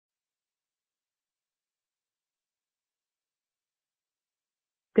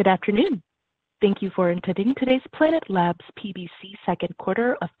Good afternoon. Thank you for attending today's Planet Labs PBC second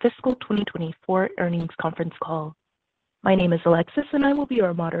quarter of fiscal 2024 earnings conference call. My name is Alexis, and I will be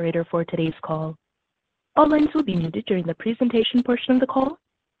your moderator for today's call. All lines will be muted during the presentation portion of the call,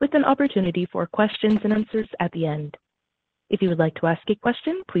 with an opportunity for questions and answers at the end. If you would like to ask a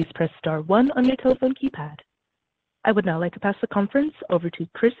question, please press star one on your telephone keypad. I would now like to pass the conference over to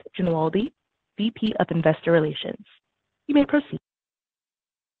Chris Genualdi, VP of Investor Relations. You may proceed.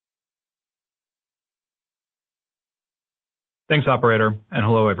 Thanks, operator, and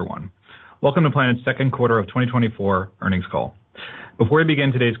hello, everyone. Welcome to Planet's second quarter of 2024 earnings call. Before we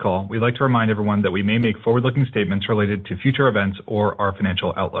begin today's call, we'd like to remind everyone that we may make forward-looking statements related to future events or our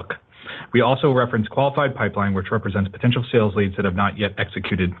financial outlook. We also reference qualified pipeline, which represents potential sales leads that have not yet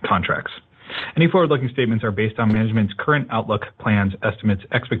executed contracts. Any forward-looking statements are based on management's current outlook, plans, estimates,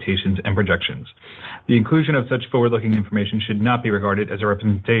 expectations, and projections. The inclusion of such forward-looking information should not be regarded as a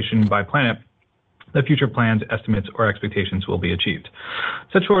representation by Planet that future plans, estimates, or expectations will be achieved.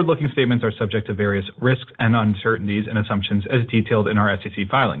 Such forward-looking statements are subject to various risks and uncertainties and assumptions as detailed in our SEC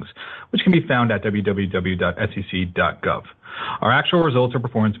filings, which can be found at www.sec.gov. Our actual results or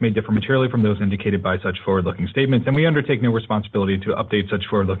performance may differ materially from those indicated by such forward-looking statements, and we undertake no responsibility to update such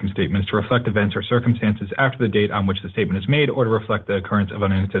forward-looking statements to reflect events or circumstances after the date on which the statement is made or to reflect the occurrence of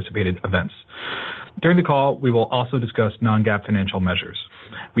unanticipated events. During the call, we will also discuss non-GAAP financial measures.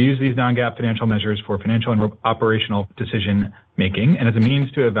 We use these non-GAAP financial measures for financial and operational decision-making and as a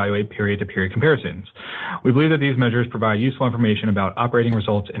means to evaluate period-to-period comparisons. We believe that these measures provide useful information about operating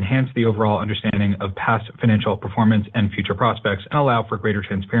results, enhance the overall understanding of past financial performance and future prospects, and allow for greater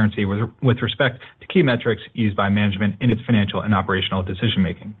transparency with respect to key metrics used by management in its financial and operational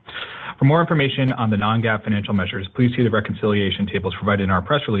decision-making. For more information on the non-GAAP financial measures, please see the reconciliation tables provided in our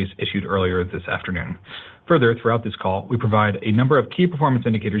press release issued earlier this afternoon. Further, throughout this call, we provide a number of key performance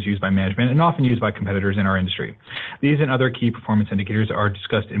indicators used by management and often used by competitors in our industry. These and other key performance indicators are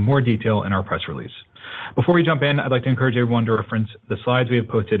discussed in more detail in our press release. Before we jump in, I'd like to encourage everyone to reference the slides we have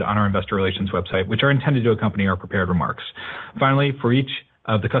posted on our investor relations website, which are intended to accompany our prepared remarks. Finally, for each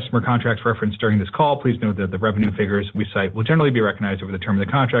of the customer contracts referenced during this call, please note that the revenue figures we cite will generally be recognized over the term of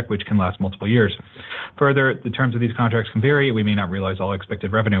the contract, which can last multiple years. Further, the terms of these contracts can vary. We may not realize all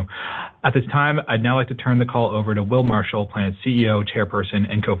expected revenue. At this time, I'd now like to turn the call over to Will Marshall, Planet's CEO,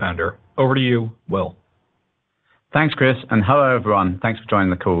 chairperson, and co-founder. Over to you, Will. Thanks, Chris, and hello, everyone. Thanks for joining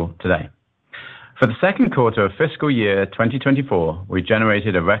the call today. For the second quarter of fiscal year 2024, we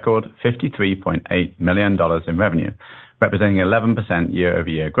generated a record $53.8 million in revenue, representing 11%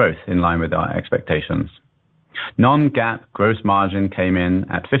 year-over-year growth in line with our expectations. Non-GAAP gross margin came in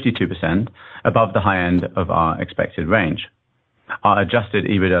at 52%, above the high end of our expected range. Our adjusted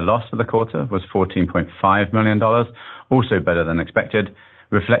EBITDA loss for the quarter was $14.5 million, also better than expected,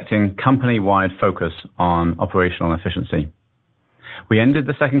 reflecting company-wide focus on operational efficiency. We ended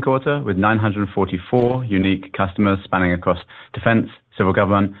the second quarter with 944 unique customers spanning across defense, civil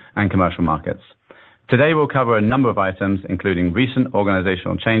government, and commercial markets. Today, we'll cover a number of items, including recent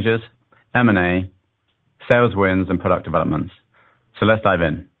organizational changes, M&A, sales wins, and product developments. So let's dive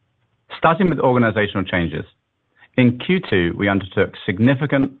in. Starting with organizational changes. In Q2, we undertook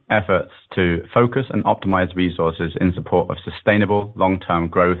significant efforts to focus and optimize resources in support of sustainable long-term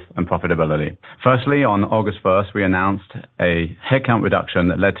growth and profitability. Firstly, on August 1st, we announced a headcount reduction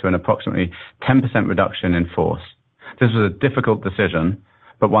that led to an approximately 10% reduction in force. This was a difficult decision,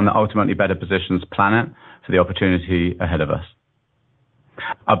 but one that ultimately better positions Planet for the opportunity ahead of us.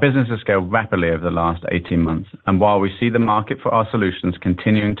 Our business has scaled rapidly over the last 18 months, and while we see the market for our solutions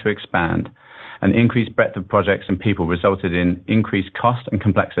continuing to expand, an increased breadth of projects and people resulted in increased cost and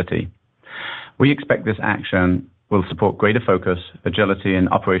complexity. We expect this action will support greater focus, agility, and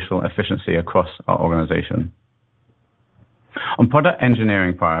operational efficiency across our organization. On product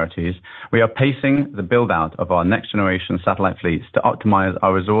engineering priorities, we are pacing the build-out of our next-generation satellite fleets to optimize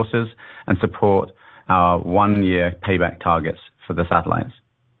our resources and support our one-year payback targets for the satellites.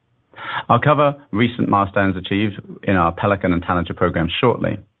 I'll cover recent milestones achieved in our Pelican and Tanager programs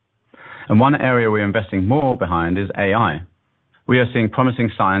shortly. And one area we're investing more behind is AI. We are seeing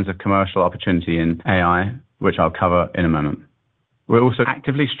promising signs of commercial opportunity in AI, which I'll cover in a moment. We're also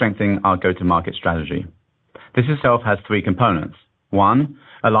actively strengthening our go-to-market strategy. This itself has three components. One,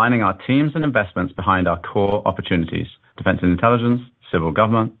 aligning our teams and investments behind our core opportunities, defense and intelligence, civil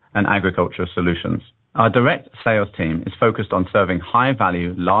government, and agriculture solutions. Our direct sales team is focused on serving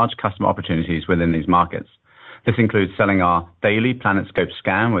high-value, large customer opportunities within these markets. This includes selling our daily PlanetScope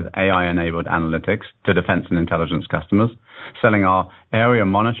scan with AI-enabled analytics to defense and intelligence customers, selling our area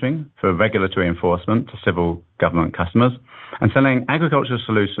monitoring for regulatory enforcement to civil government customers, and selling agricultural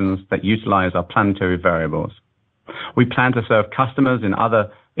solutions that utilize our planetary variables. We plan to serve customers in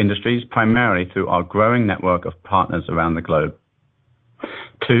other industries primarily through our growing network of partners around the globe.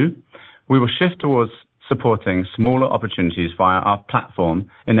 2, we will shift towards supporting smaller opportunities via our platform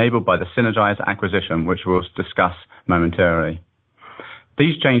enabled by the Sinergise acquisition, which we'll discuss momentarily.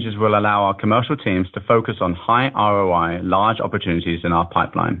 These changes will allow our commercial teams to focus on high ROI, large opportunities in our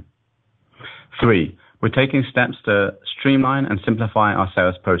pipeline. 3, we're taking steps to streamline and simplify our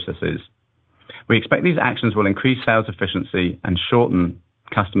sales processes. We expect these actions will increase sales efficiency and shorten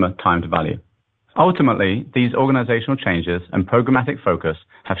customer time to value. Ultimately, these organizational changes and programmatic focus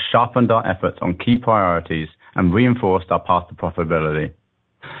have sharpened our efforts on key priorities and reinforced our path to profitability.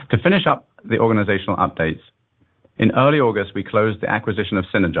 To finish up the organizational updates, in early August, we closed the acquisition of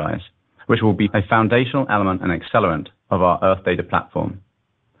Sinergise, which will be a foundational element and accelerant of our Earth data platform.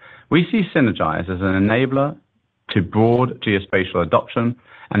 We see Sinergise as an enabler to broad geospatial adoption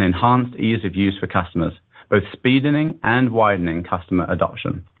and enhanced ease of use for customers, both speeding and widening customer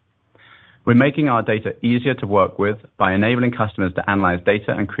adoption. We're making our data easier to work with by enabling customers to analyze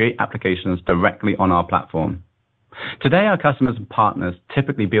data and create applications directly on our platform. Today, our customers and partners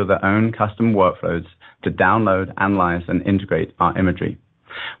typically build their own custom workflows to download, analyze, and integrate our imagery.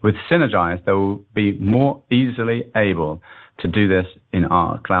 With Sinergise, they will be more easily able to do this in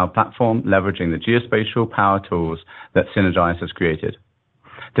our cloud platform, leveraging the geospatial power tools that Sinergise has created.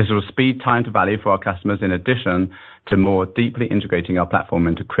 This will speed time to value for our customers in addition to more deeply integrating our platform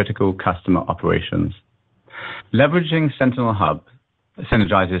into critical customer operations. Leveraging Sentinel Hub,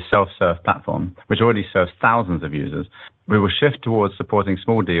 Sinergise's self-serve platform, which already serves thousands of users, we will shift towards supporting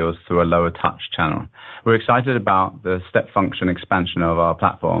small deals through a lower touch channel. We're excited about the step function expansion of our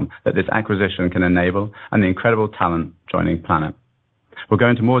platform that this acquisition can enable and the incredible talent joining Planet. We'll go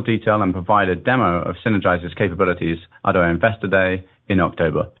into more detail and provide a demo of Sinergise's capabilities at our Investor Day in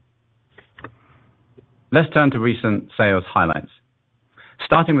October. Let's turn to recent sales highlights.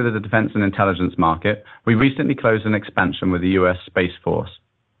 Starting with the defense and intelligence market, we recently closed an expansion with the U.S. Space Force.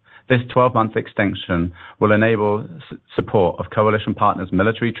 This 12-month extension will enable support of coalition partners'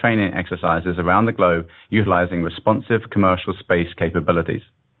 military training exercises around the globe utilizing responsive commercial space capabilities.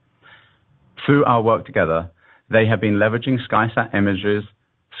 Through our work together, they have been leveraging SkySat images,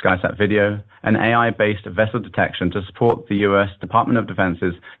 SkySat video, and AI-based vessel detection to support the U.S. Department of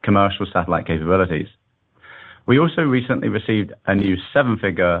Defense's commercial satellite capabilities. We also recently received a new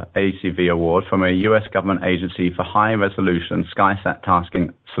 7-figure ACV award from a U.S. government agency for high-resolution SkySat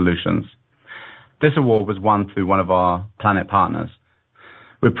tasking solutions. This award was won through one of our Planet partners.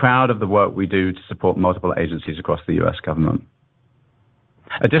 We're proud of the work we do to support multiple agencies across the U.S. government.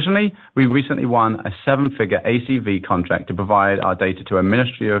 Additionally, we recently won a 7-figure ACV contract to provide our data to a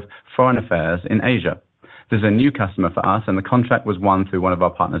Ministry of Foreign Affairs in Asia. This is a new customer for us, and the contract was won through one of our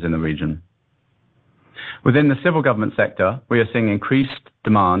partners in the region. Within the civil government sector, we are seeing increased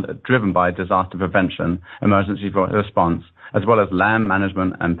demand driven by disaster prevention, emergency response, as well as land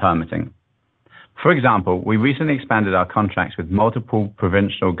management and permitting. For example, we recently expanded our contracts with multiple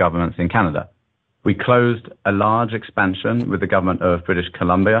provincial governments in Canada. We closed a large expansion with the government of British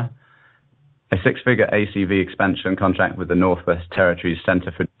Columbia, a 6-figure ACV expansion contract with the Northwest Territories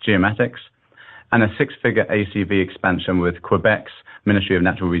Centre for Geomatics, and a 6-figure ACV expansion with Quebec's Ministry of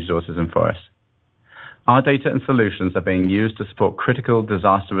Natural Resources and Forests. Our data and solutions are being used to support critical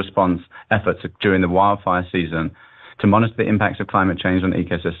disaster response efforts during the wildfire season, to monitor the impacts of climate change on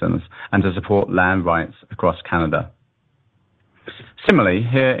ecosystems, and to support land rights across Canada. Similarly,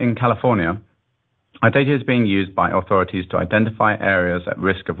 here in California, our data is being used by authorities to identify areas at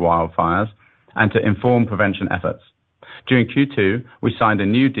risk of wildfires and to inform prevention efforts. During Q2, we signed a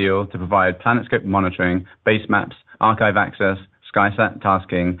new deal to provide PlanetScope monitoring, base maps, archive access, SkySat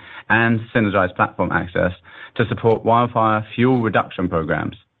tasking, and Sinergise platform access to support wildfire fuel reduction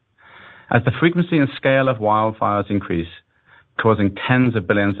programs. As the frequency and scale of wildfires increase, causing tens of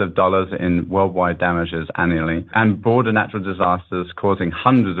billions of dollars in worldwide damages annually, and broader natural disasters causing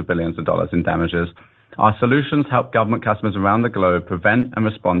hundreds of billions of dollars in damages, our solutions help government customers around the globe prevent and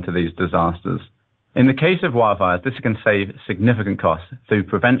respond to these disasters. In the case of wildfires, this can save significant costs through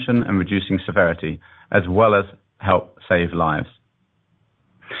prevention and reducing severity, as well as help save lives.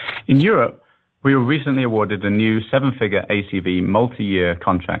 In Europe, we were recently awarded a new 7-figure ACV multi-year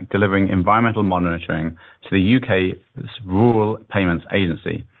contract delivering environmental monitoring to the UK's Rural Payments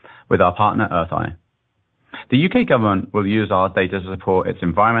Agency with our partner EarthEye. The UK government will use our data to support its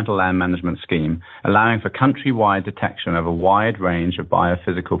environmental land management scheme, allowing for countrywide detection of a wide range of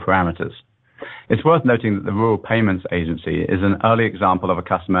biophysical parameters. It's worth noting that the Rural Payments Agency is an early example of a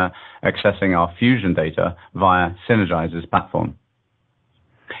customer accessing our Fusion data via Synergize's platform.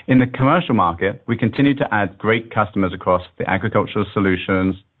 In the commercial market, we continue to add great customers across the agricultural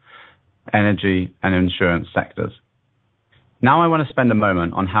solutions, energy, and insurance sectors. Now I want to spend a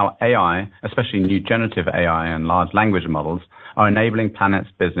moment on how AI, especially new generative AI and large language models, are enabling Planet's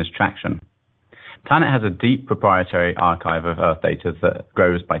business traction. Planet has a deep proprietary archive of Earth data that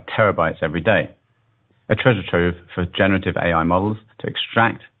grows by terabytes every day, a treasure trove for generative AI models to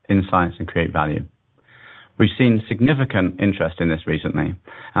extract insights and create value. We've seen significant interest in this recently, and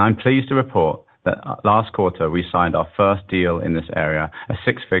I'm pleased to report that last quarter we signed our first deal in this area, a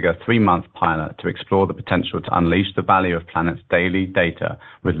six-figure, 3-month pilot to explore the potential to unleash the value of Planet's daily data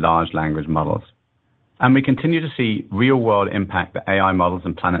with large language models. And we continue to see real-world impact that AI models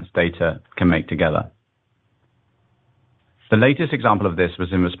and Planet's data can make together. The latest example of this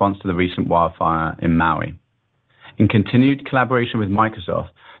was in response to the recent wildfire in Maui. In continued collaboration with Microsoft,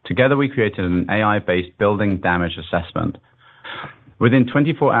 together we created an AI-based building damage assessment. Within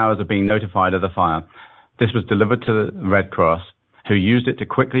 24 hours of being notified of the fire, this was delivered to the Red Cross, who used it to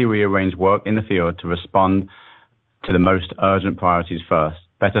quickly rearrange work in the field to respond to the most urgent priorities first,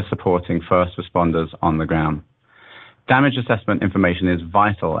 better supporting first responders on the ground. Damage assessment information is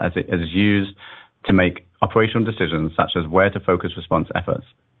vital as it is used to make operational decisions such as where to focus response efforts.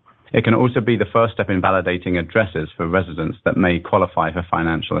 It can also be the first step in validating addresses for residents that may qualify for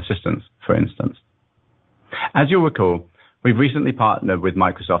financial assistance, for instance. As you'll recall, we've recently partnered with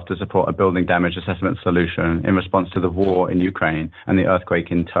Microsoft to support a building damage assessment solution in response to the war in Ukraine and the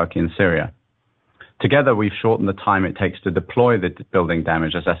earthquake in Turkey and Syria. Together, we've shortened the time it takes to deploy the building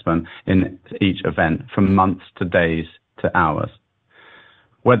damage assessment in each event from months to days to hours.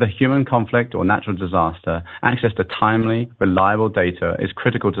 Whether human conflict or natural disaster, access to timely, reliable data is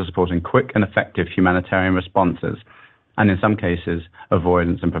critical to supporting quick and effective humanitarian responses, and in some cases,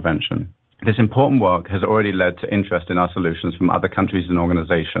 avoidance and prevention. This important work has already led to interest in our solutions from other countries and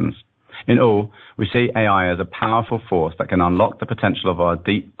organizations. In all, we see AI as a powerful force that can unlock the potential of our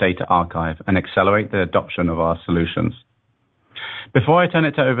deep data archive and accelerate the adoption of our solutions. Before I turn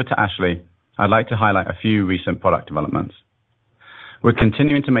it over to Ashley, I'd like to highlight a few recent product developments. We're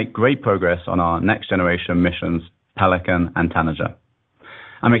continuing to make great progress on our next generation missions, Pelican and Tanager.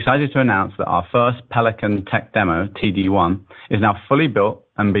 I'm excited to announce that our first Pelican tech demo, TD1, is now fully built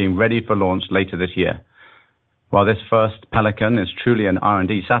and being ready for launch later this year. While this first Pelican is truly an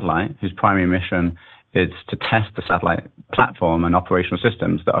R&D satellite whose primary mission is to test the satellite platform and operational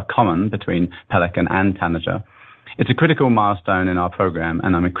systems that are common between Pelican and Tanager, it's a critical milestone in our program,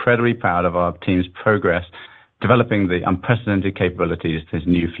 and I'm incredibly proud of our team's progress developing the unprecedented capabilities this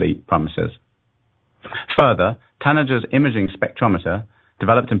new fleet promises. Further, Tanager's imaging spectrometer,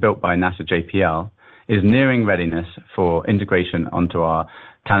 developed and built by NASA JPL, is nearing readiness for integration onto our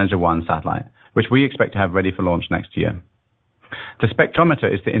Tanager 1 satellite, which we expect to have ready for launch next year. The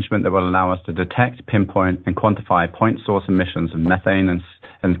spectrometer is the instrument that will allow us to detect, pinpoint, and quantify point source emissions of methane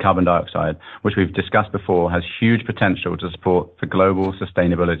and carbon dioxide, which we've discussed before has huge potential to support the global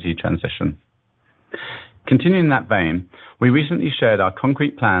sustainability transition. Continuing in that vein, we recently shared our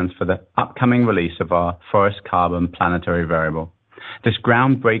concrete plans for the upcoming release of our forest carbon planetary variable. This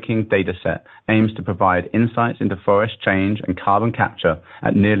groundbreaking data set aims to provide insights into forest change and carbon capture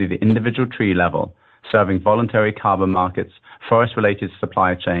at nearly the individual tree level, serving voluntary carbon markets, forest-related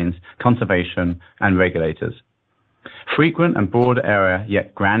supply chains, conservation, and regulators. Frequent and broad area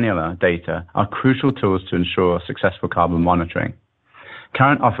yet granular data are crucial tools to ensure successful carbon monitoring.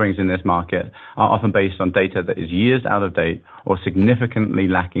 Current offerings in this market are often based on data that is years out of date or significantly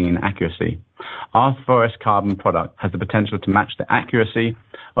lacking in accuracy. Our forest carbon product has the potential to match the accuracy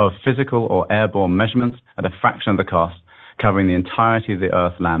of physical or airborne measurements at a fraction of the cost, covering the entirety of the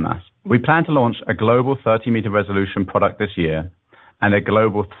Earth's landmass. We plan to launch a global 30-meter resolution product this year and a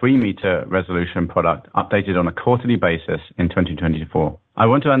global 3-meter resolution product updated on a quarterly basis in 2024. I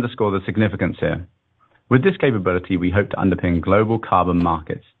want to underscore the significance here. With this capability, we hope to underpin global carbon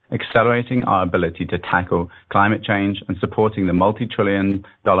markets, accelerating our ability to tackle climate change and supporting the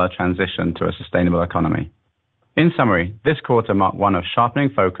multi-trillion-dollar transition to a sustainable economy. In summary, this quarter marked one of sharpening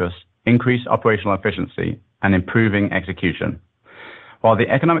focus, increased operational efficiency, and improving execution. While the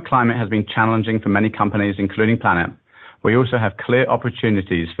economic climate has been challenging for many companies, including Planet, we also have clear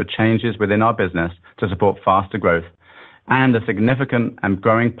opportunities for changes within our business to support faster growth and a significant and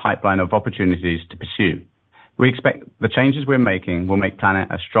growing pipeline of opportunities to pursue. We expect the changes we're making will make Planet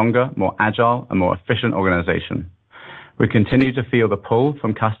a stronger, more agile, and more efficient organization. We continue to feel the pull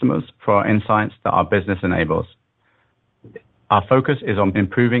from customers for our insights that our business enables. Our focus is on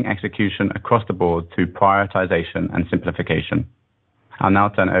improving execution across the board through prioritization and simplification. I'll now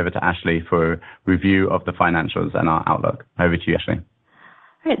turn it over to Ashley for a review of the financials and our outlook. Over to you, Ashley.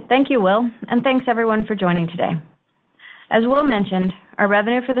 All right. Thank you, Will, and thanks everyone for joining today. As Will mentioned, our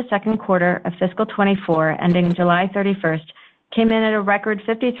revenue for the second quarter of fiscal 24, ending July 31st, came in at a record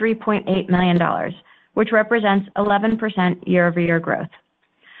 $53.8 million, which represents 11% year-over-year growth.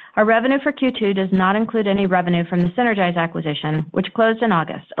 Our revenue for Q2 does not include any revenue from the Sinergise acquisition, which closed in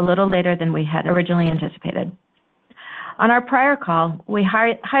August, a little later than we had originally anticipated. On our prior call, we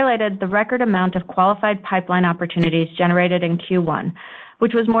highlighted the record amount of qualified pipeline opportunities generated in Q1,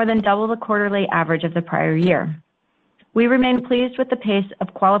 which was more than double the quarterly average of the prior year. We remain pleased with the pace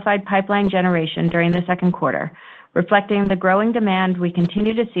of qualified pipeline generation during the second quarter, reflecting the growing demand we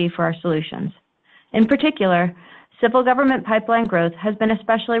continue to see for our solutions. In particular, civil government pipeline growth has been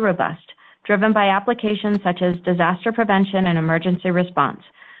especially robust, driven by applications such as disaster prevention and emergency response,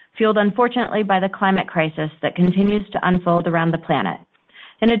 fueled unfortunately by the climate crisis that continues to unfold around the planet,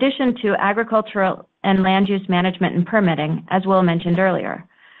 in addition to agricultural and land use management and permitting, as Will mentioned earlier.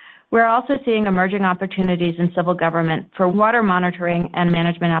 We're also seeing emerging opportunities in civil government for water monitoring and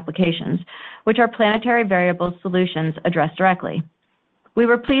management applications, which our planetary variables solutions address directly. We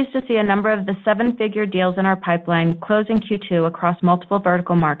were pleased to see a number of the seven-figure deals in our pipeline close in Q2 across multiple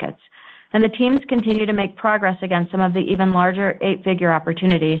vertical markets, and the teams continue to make progress against some of the even larger eight-figure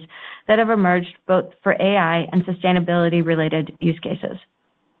opportunities that have emerged both for AI and sustainability-related use cases.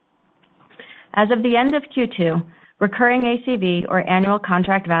 As of the end of Q2, recurring ACV, or annual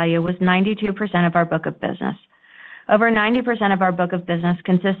contract value, was 92% of our book of business. Over 90% of our book of business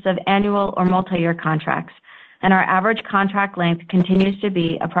consists of annual or multi-year contracts, and our average contract length continues to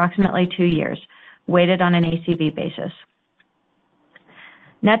be approximately 2 years, weighted on an ACV basis.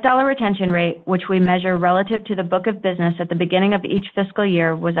 Net dollar retention rate, which we measure relative to the book of business at the beginning of each fiscal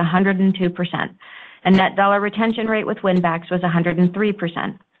year, was 102%, and net dollar retention rate with win-backs was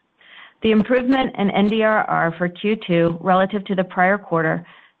 103%. The improvement in NDRR for Q2 relative to the prior quarter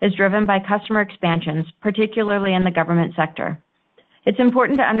is driven by customer expansions, particularly in the government sector. It's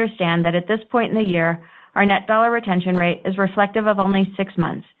important to understand that at this point in the year, our net dollar retention rate is reflective of only 6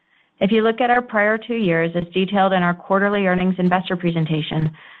 months. If you look at our prior 2 years, as detailed in our quarterly earnings investor presentation,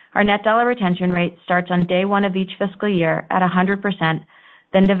 our net dollar retention rate starts on day 1 of each fiscal year at 100%,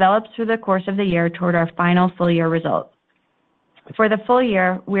 then develops through the course of the year toward our final full year result. For the full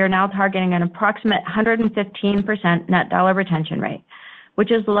year, we are now targeting an approximate 115% net dollar retention rate,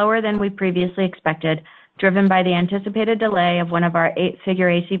 which is lower than we previously expected, driven by the anticipated delay of one of our 8-figure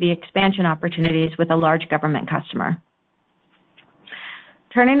ACV expansion opportunities with a large government customer.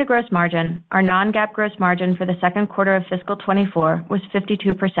 Turning to gross margin, our non-GAAP gross margin for the second quarter of fiscal 24 was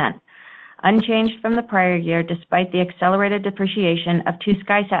 52%, unchanged from the prior year despite the accelerated depreciation of 2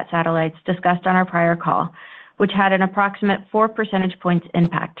 SkySat satellites discussed on our prior call, which had an approximate 4 percentage points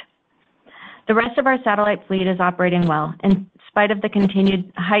impact. The rest of our satellite fleet is operating well, in spite of the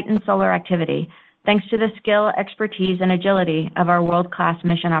continued heightened solar activity, thanks to the skill, expertise, and agility of our world-class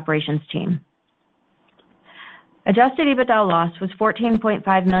mission operations team. Adjusted EBITDA loss was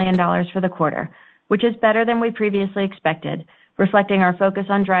 $14.5 million for the quarter, which is better than we previously expected, reflecting our focus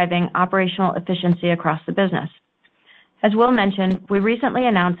on driving operational efficiency across the business. As Will mentioned, we recently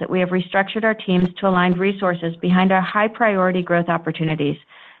announced that we have restructured our teams to align resources behind our high-priority growth opportunities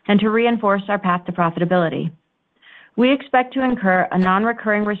and to reinforce our path to profitability. We expect to incur a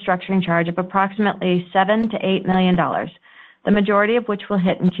non-recurring restructuring charge of approximately $7 to $8 million, the majority of which will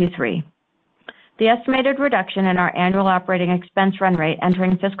hit in Q3. The estimated reduction in our annual operating expense run rate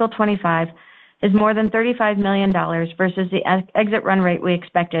entering fiscal 25 is more than $35 million versus the exit run rate we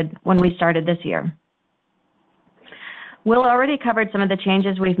expected when we started this year. Will already covered some of the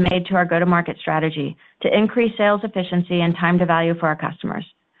changes we've made to our go-to-market strategy to increase sales efficiency and time to value for our customers.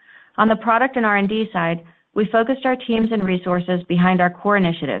 On the product and R&D side, we focused our teams and resources behind our core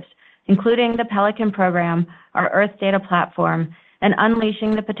initiatives, including the Pelican program, our Earth data platform, and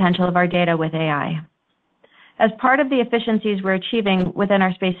unleashing the potential of our data with AI. As part of the efficiencies we're achieving within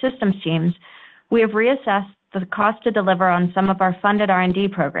our space systems teams, we have reassessed the cost to deliver on some of our funded R&D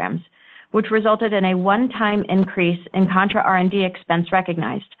programs, which resulted in a one-time increase in contra R&D expense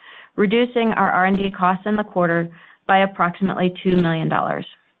recognized, reducing our R&D costs in the quarter by approximately $2 million.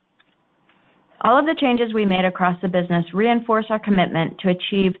 All of the changes we made across the business reinforce our commitment to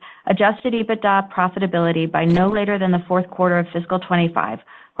achieve adjusted EBITDA profitability by no later than the fourth quarter of fiscal 25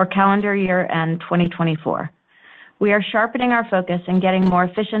 or calendar year end 2024. We are sharpening our focus and getting more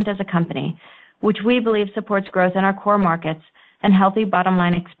efficient as a company, which we believe supports growth in our core markets and healthy bottom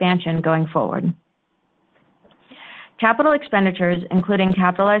line expansion going forward. Capital expenditures, including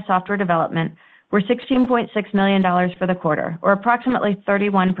capitalized software development, were $16.6 million for the quarter, or approximately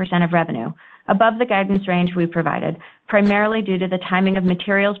 31% of revenue, above the guidance range we provided, primarily due to the timing of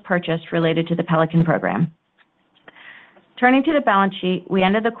materials purchased related to the Pelican program. Turning to the balance sheet, we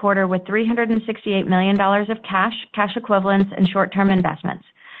ended the quarter with $368 million of cash equivalents, and short-term investments,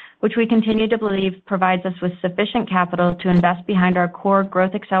 which we continue to believe provides us with sufficient capital to invest behind our core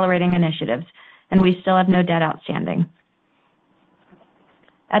growth accelerating initiatives, and we still have no debt outstanding.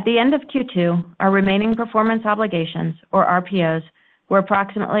 At the end of Q2, our remaining performance obligations, or RPOs, were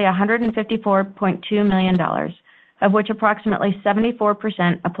approximately $154.2 million, of which approximately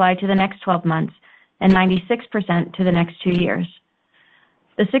 74% apply to the next 12 months and 96% to the next 2 years.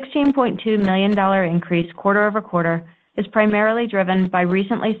 The $16.2 million increase quarter-over-quarter is primarily driven by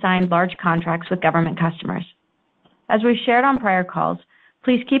recently signed large contracts with government customers. As we've shared on prior calls,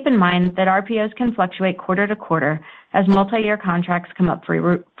 please keep in mind that RPOs can fluctuate quarter to quarter as multi-year contracts come up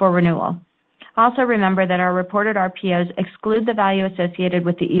for renewal. Also remember that our reported RPOs exclude the value associated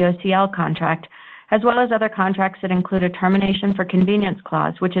with the EOCL contract, as well as other contracts that include a termination for convenience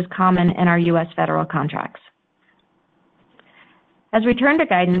clause, which is common in our U.S. federal contracts. As we turn to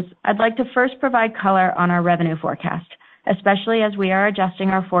guidance, I'd like to first provide color on our revenue forecast, especially as we are adjusting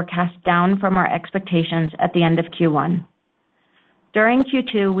our forecast down from our expectations at the end of Q1. During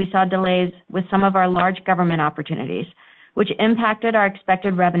Q2, we saw delays with some of our large government opportunities, which impacted our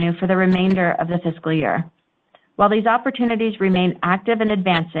expected revenue for the remainder of the fiscal year. While these opportunities remain active and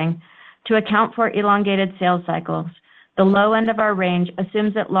advancing, to account for elongated sales cycles, the low end of our range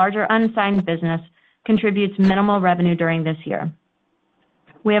assumes that larger unsigned business contributes minimal revenue during this year.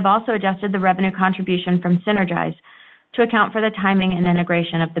 We have also adjusted the revenue contribution from Synergize to account for the timing and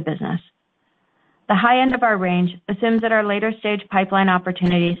integration of the business. The high end of our range assumes that our later stage pipeline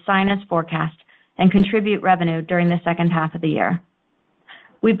opportunities sign as forecast and contribute revenue during the second half of the year.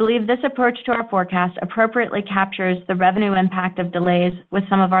 We believe this approach to our forecast appropriately captures the revenue impact of delays with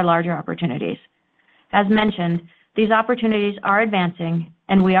some of our larger opportunities. As mentioned, these opportunities are advancing,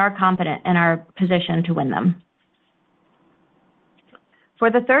 and we are confident in our position to win them. For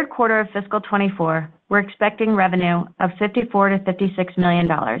the third quarter of fiscal 24, we're expecting revenue of $54 to $56 million,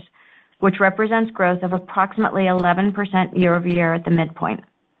 which represents growth of approximately 11% year-over-year at the midpoint.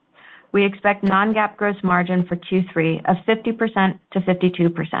 We expect non-GAAP gross margin for Q3 of 50% to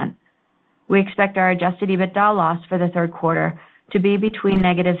 52%. We expect our adjusted EBITDA loss for the third quarter to be between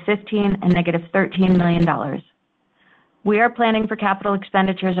 -$15 and -$13 million. We are planning for capital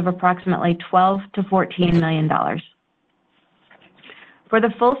expenditures of approximately $12 to $14 million. For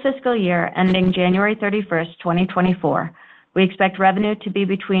the full fiscal year ending January 31st, 2024, we expect revenue to be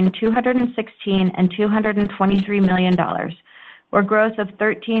between $216 and $223 million, or growth of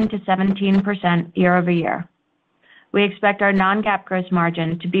 13 to 17% year-over-year. We expect our non-GAAP gross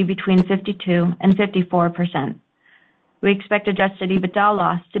margin to be between 52 and 54%. We expect adjusted EBITDA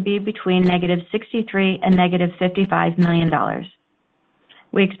loss to be between -$63 and -$55 million.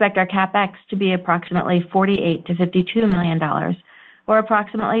 We expect our CapEx to be approximately $48 to $52 million, or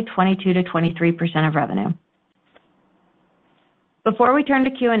approximately 22 to 23% of revenue. Before we turn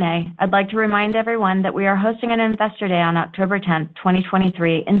to Q&A, I'd like to remind everyone that we are hosting an Investor Day on October 10th,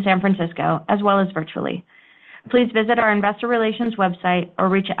 2023 in San Francisco, as well as virtually. Please visit our investor relations website or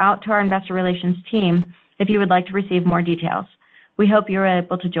reach out to our investor relations team if you would like to receive more details. We hope you are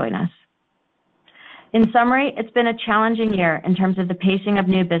able to join us. In summary, it's been a challenging year in terms of the pacing of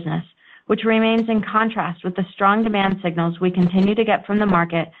new business, which remains in contrast with the strong demand signals we continue to get from the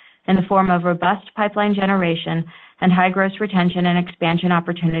market in the form of robust pipeline generation and high gross retention and expansion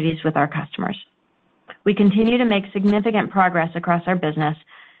opportunities with our customers. We continue to make significant progress across our business,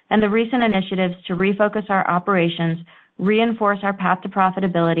 and the recent initiatives to refocus our operations reinforce our path to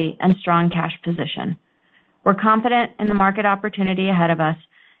profitability and strong cash position. We're confident in the market opportunity ahead of us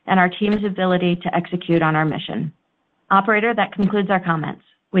and our team's ability to execute on our mission. Operator, that concludes our comments.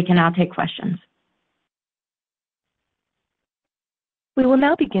 We can now take questions. We will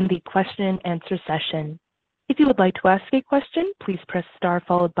now begin the question and answer session. If you would like to ask a question, please press star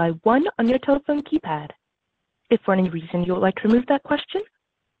followed by 1 on your telephone keypad. If for any reason you would like to remove that question,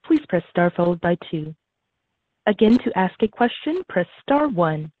 please press star followed by 2. Again, to ask a question, press star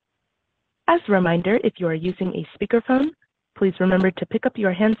 1. As a reminder, if you are using a speakerphone, please remember to pick up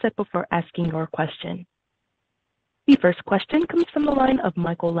your handset before asking your question. The first question comes from the line of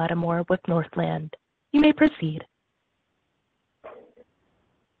Michael Latimore with Northland. You may proceed.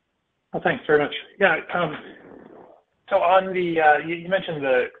 Well, thanks very much. Yeah, so on the, you mentioned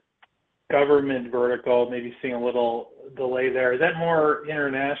the government vertical, maybe seeing a little delay there. Is that more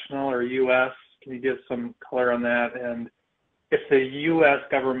international or U.S. Can you give some color on that? And if the U.S.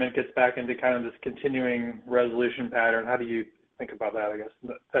 government gets back into kind of this continuing resolution pattern, how do you think about that, I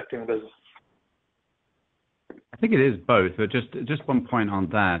guess, affecting the business? I think it is both, but just one point on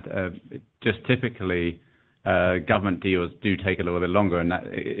that. Just typically, government deals do take a little bit longer,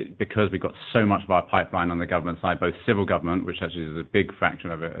 and because we've got so much of our pipeline on the government side, both civil government, which actually is a big fraction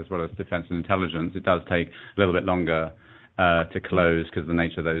of it, as well as defense and intelligence, it does take a little bit longer to close because of the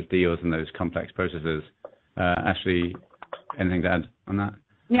nature of those deals and those complex processes. Ashley, anything to add on that?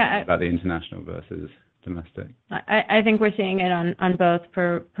 Yeah. About the international versus domestic. I think we're seeing it on both.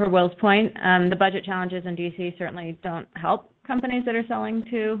 Per Will's point, the budget challenges in DC certainly don't help companies that are selling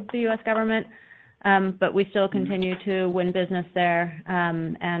to the U.S. government, but we still continue to win business there.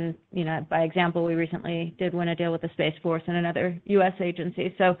 And by example, we recently did win a deal with the Space Force and another U.S.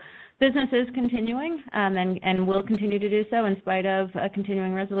 agency. So business is continuing, and will continue to do so in spite of a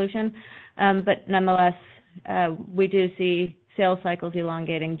continuing resolution. But nonetheless, we do see sales cycles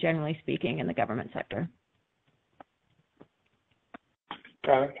elongating, generally speaking, in the government sector.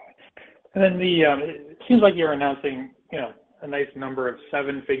 Got it. And then it seems like you're announcing, a nice number of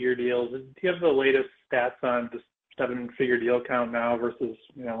seven-figure deals. Do you have the latest stats on the seven-figure deal count now versus,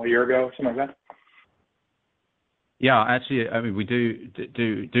 a year ago, something like that? Yeah, actually, I mean, we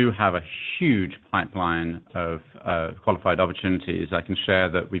do have a huge pipeline of qualified opportunities. I can share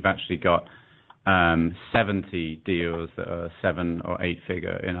that we've actually got 70 deals that are 7 or 8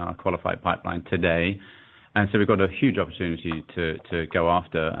 figure in our qualified pipeline today. And so we've got a huge opportunity to go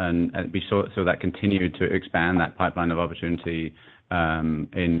after, and we saw that continue to expand that pipeline of opportunity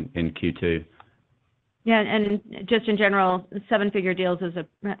in Q2. Yeah, and just in general, seven-figure deals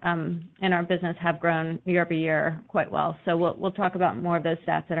in our business have grown year over year quite well. So we'll talk about more of those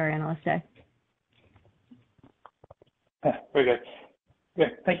stats at our Analyst Day. Very good.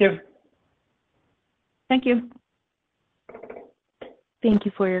 Good. Thank you. Thank you. Thank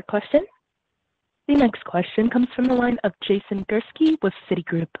you for your question. The next question comes from the line of Jason Gursky with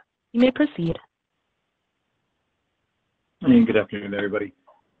Citigroup. You may proceed. Hey, good afternoon, everybody.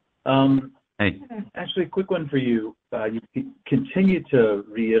 Hey. Actually, a quick one for you. You continue to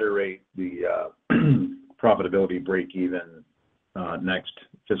reiterate the profitability break even next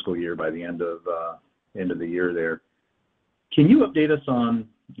fiscal year by the end of the year there. Can you update us on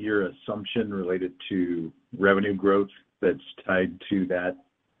your assumption related to revenue growth that's tied to that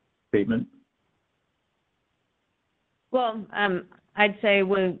statement? Well, I'd say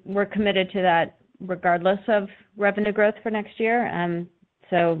we're committed to that regardless of revenue growth for next year.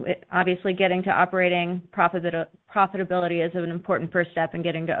 So obviously getting to operating profitability is an important first step in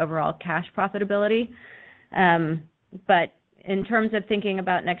getting to overall cash profitability. But in terms of thinking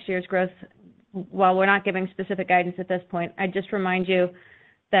about next year's growth, while we're not giving specific guidance at this point, I'd just remind you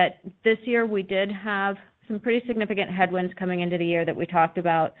that this year we did have some pretty significant headwinds coming into the year that we talked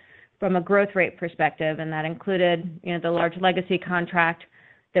about from a growth rate perspective, and that included, the large legacy contract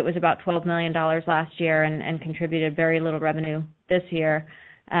that was about $12 million last year and contributed very little revenue this year,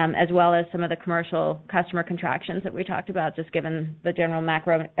 as well as some of the commercial customer contractions that we talked about, just given the general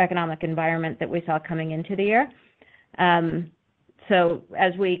macroeconomic environment that we saw coming into the year. So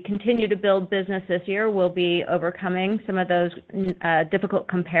as we continue to build business this year, we'll be overcoming some of those difficult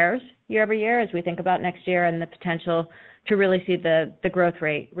compares year over year as we think about next year and the potential to really see the growth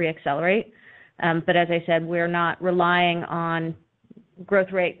rate reaccelerate. But as I said, we're not relying on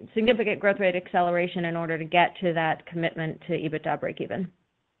significant growth rate acceleration in order to get to that commitment to EBITDA breakeven.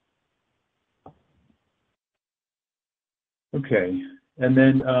 Okay. And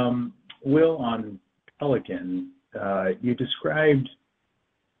then, Will, on Pelican, you described,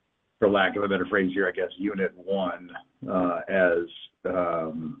 for lack of a better phrase here, I guess, Unit 1 as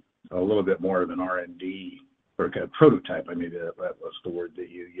a little bit more of an R&D or kind of prototype. I mean, that was the word that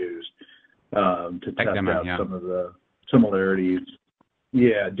you used to test out some of the similarities.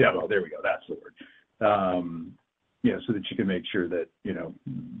 Yeah, demo. There we go. That's the word. So that you can make sure that,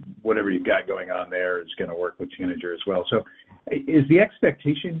 whatever you've got going on there is going to work with Tanager as well. So is the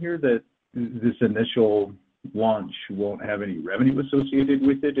expectation here that this initial launch won't have any revenue associated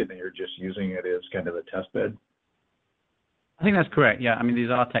with it and you're just using it as kind of a test bed? I think that's correct. Yeah, I mean,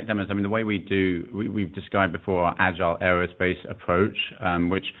 these are tech demos. I mean, the way we've described before our agile aerospace approach,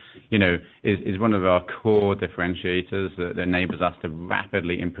 which, is one of our core differentiators that enables us to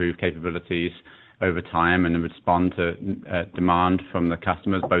rapidly improve capabilities over time and respond to demand from the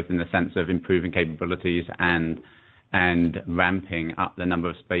customers, both in the sense of improving capabilities and ramping up the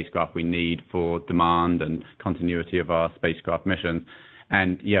number of spacecraft we need for demand and continuity of our spacecraft missions.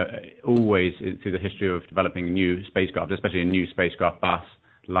 And always through the history of developing new spacecraft, especially a new spacecraft bus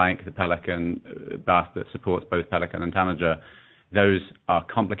like the Pelican bus that supports both Pelican and Tanager, those are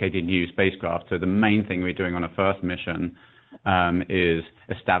complicated new spacecraft. So the main thing we're doing on a first mission is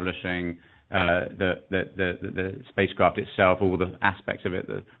establishing the spacecraft itself, all the aspects of it,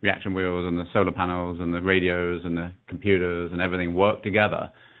 the reaction wheels and the solar panels and the radios and the computers and everything work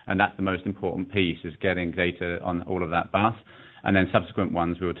together. And that's the most important piece, is getting data on all of that bus. And then subsequent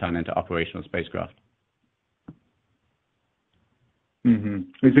ones we will turn into operational spacecraft. Mm-hmm.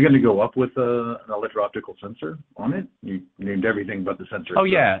 Is it going to go up with an electro-optical sensor on it? You named everything but the sensor. Oh,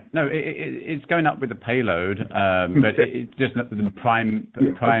 yeah. No, it's going up with the payload, but it's just not the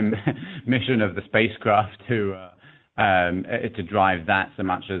prime mission of the spacecraft to drive that so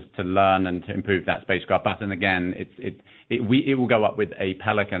much as to learn and to improve that spacecraft. But and again, it will go up with a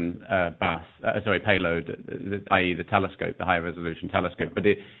Pelican payload, i.e. the telescope, the high resolution telescope.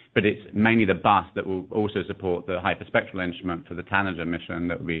 But it's mainly the bus that will also support the hyperspectral instrument for the Tanager mission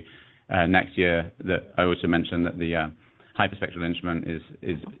that will be next year. That I also mentioned that the hyperspectral instrument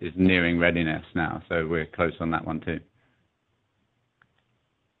is nearing readiness now, so we're close on that one too.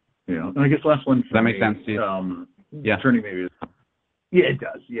 Yeah, and I guess last one. Does that make sense to you? Yeah. Turning maybe. Yeah, it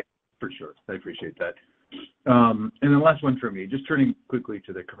does. Yeah, for sure. I appreciate that. And then last one for me, just turning quickly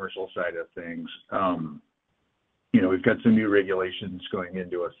to the commercial side of things. We've got some new regulations going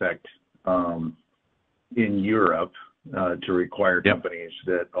into effect in Europe to require companies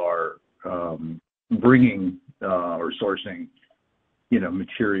that are bringing or sourcing,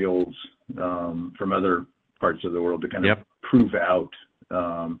 materials from other parts of the world to kind of prove out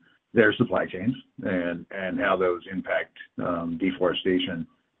their supply chains and how those impact deforestation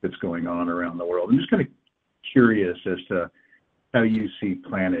that's going on around the world. I'm just kind of curious as to how you see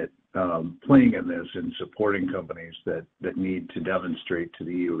Planet playing in this and supporting companies that need to demonstrate to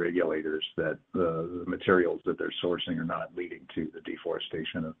the EU regulators that the materials that they're sourcing are not leading to the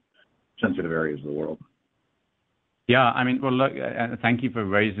deforestation of sensitive areas of the world. Yeah, well, look, thank you for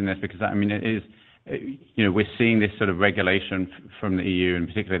raising this, because it is, we're seeing this sort of regulation from the EU, and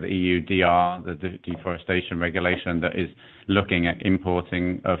particularly the EU DR, the deforestation regulation, that is looking at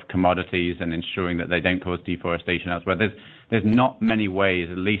importing of commodities and ensuring that they don't cause deforestation elsewhere. There's not many ways,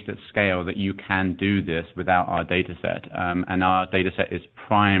 at least at scale, that you can do this without our data set. And our data set is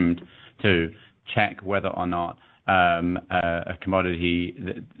primed to check whether or not a commodity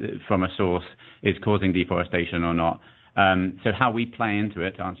from a source is causing deforestation or not. So how we play into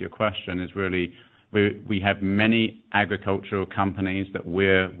it, to answer your question, is really we have many agricultural companies that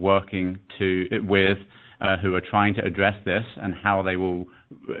we're working with who are trying to address this and how they will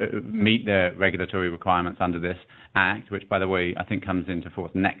meet their regulatory requirements under this act, which, by the way, I think comes into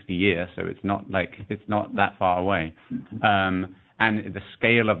force next year, so it's not that far away. And the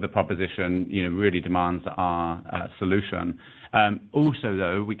scale of the proposition, really demands our solution. Also,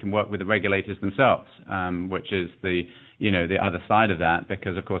 though, we can work with the regulators themselves, which is the other side of that,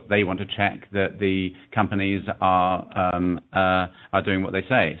 because of course they want to check that the companies are doing what they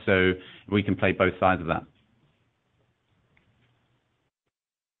say. So we can play both sides of that.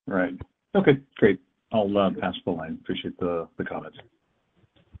 Right. Okay, great. I'll pass the line. Appreciate the comments.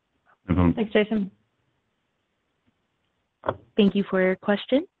 Mm-hmm. Thanks, Jason. Thank you for your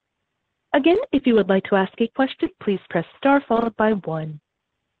question. Again, if you would like to ask a question, please press star followed by 1.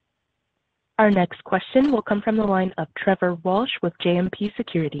 Our next question will come from the line of Trevor Walsh with JMP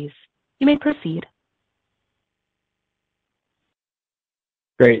Securities. You may proceed.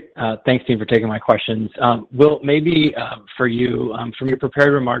 Great. Thanks, team, for taking my questions. Will, maybe for you, from your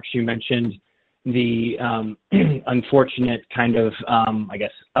prepared remarks, you mentioned the unfortunate kind of,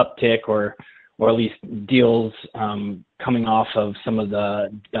 uptick or at least deals coming off of some of the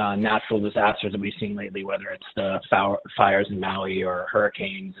natural disasters that we've seen lately, whether it's the fires in Maui or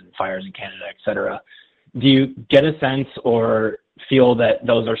hurricanes and fires in Canada, et cetera. Do you get a sense or feel that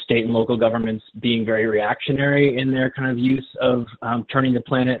those are state and local governments being very reactionary in their kind of use of turning to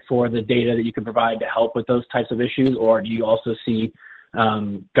Planet for the data that you can provide to help with those types of issues? Or do you also see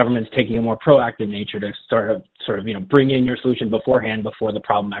governments taking a more proactive nature to sort of bring in your solution beforehand before the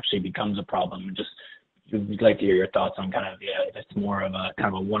problem actually becomes a problem? Just we'd like to hear your thoughts on kind of if it's more of a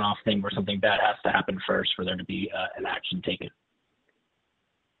kind of a one-off thing where something bad has to happen first for there to be an action taken.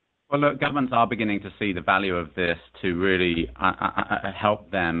 Well, look, governments are beginning to see the value of this to really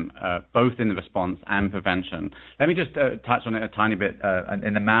help them both in the response and prevention. Let me just touch on it a tiny bit.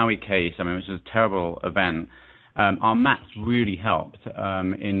 In the Maui case, which was a terrible event, our maps really helped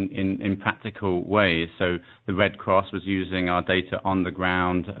in practical ways. So the Red Cross was using our data on the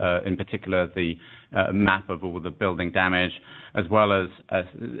ground, in particular the map of all the building damage, as well as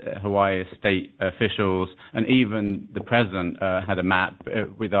Hawaii state officials, and even the president had a map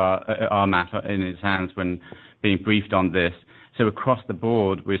with our map in his hands when being briefed on this. So across the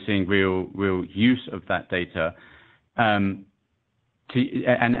board, we're seeing real use of that data. And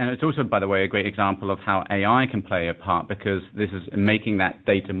it's also, by the way, a great example of how AI can play a part, because this is making that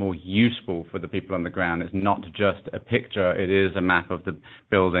data more useful for the people on the ground. It's not just a picture, it is a map of the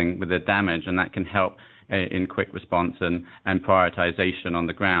building with the damage, and that can help in quick response and prioritization on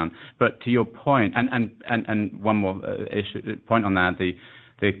the ground. But to your point, and one more point on that,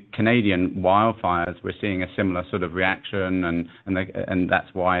 the Canadian wildfires, we're seeing a similar sort of reaction, and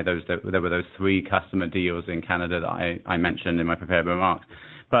that's why there were those 3 customer deals in Canada that I mentioned in my prepared remarks.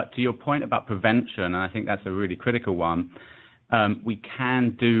 But to your point about prevention, and I think that's a really critical one, we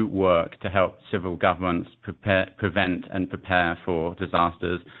can do work to help civil governments prevent and prepare for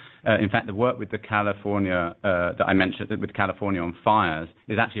disasters. In fact, the work with the California that I mentioned with California on fires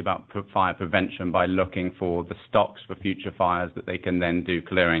is actually about fire prevention by looking for the stocks for future fires that they can then do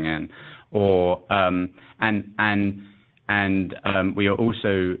clearing in, or we are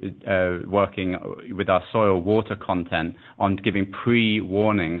also working with our soil water content on giving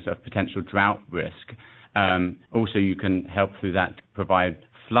pre-warnings of potential drought risk. Also, you can help through that provide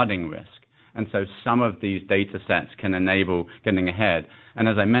flooding risk. And so some of these data sets can enable getting ahead. And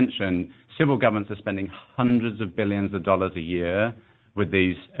as I mentioned, civil governments are spending hundreds of billions of dollars a year with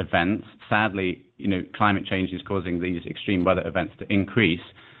these events. Sadly, climate change is causing these extreme weather events to increase.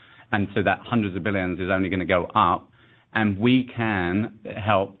 And so that hundreds of billions is only going to go up. And we can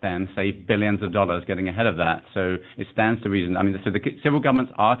help them save billions of dollars getting ahead of that. So it stands to reason. I mean, so the civil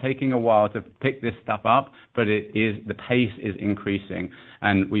governments are taking a while to pick this stuff up, but the pace is increasing.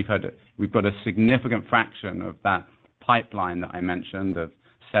 And we've got a significant fraction of that pipeline that I mentioned of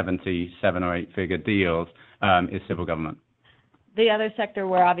 77 or 8-figure deals is civil government. The other sector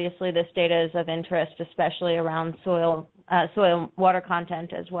where obviously this data is of interest, especially around soil water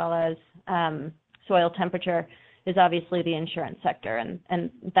content as well as soil temperature, is obviously the insurance sector. And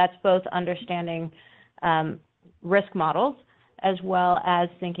that's both understanding risk models as well as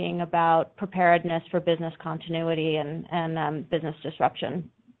thinking about preparedness for business continuity and business disruption.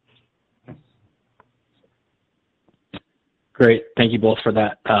 Great. Thank you both for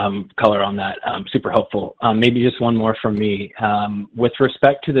that color on that. Super helpful. Maybe just one more from me. With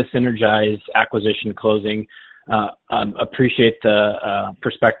respect to the Sinergise acquisition closing, appreciate the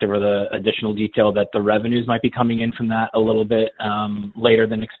perspective or the additional detail that the revenues might be coming in from that a little bit later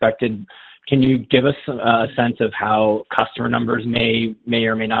than expected. Can you give us a sense of how customer numbers may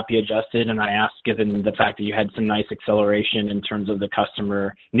or may not be adjusted? And I ask, given the fact that you had some nice acceleration in terms of the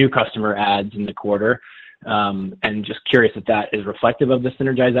new customer adds in the quarter, and just curious if that is reflective of the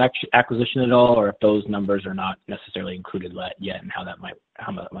Sinergise acquisition at all, or if those numbers are not necessarily included yet, and how that might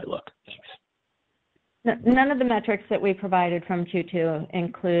look. Thanks. None of the metrics that we provided from Q2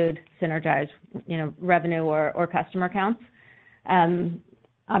 include Sinergise, revenue or customer counts.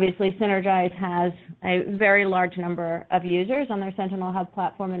 Obviously, Sinergise has a very large number of users on their Sentinel Hub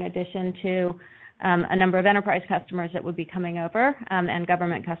platform, in addition to a number of enterprise customers that would be coming over and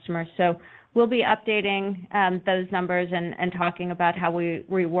government customers. So we'll be updating those numbers and talking about how we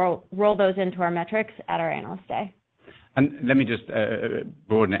roll those into our metrics at our Analyst Day. And let me just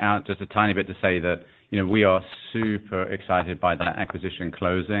broaden it out just a tiny bit to say that we are super excited by that acquisition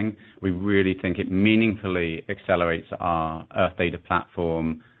closing. We really think it meaningfully accelerates our Earth Data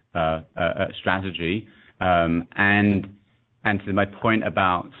platform strategy. And to my point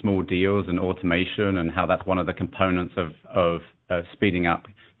about small deals and automation and how that's one of the components of speeding up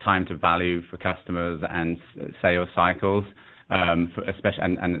time to value for customers and sales cycles, especially,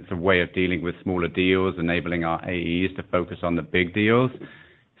 and it's a way of dealing with smaller deals, enabling our AEs to focus on the big deals.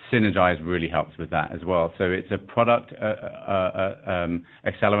 Sinergise really helps with that as well. So it's a product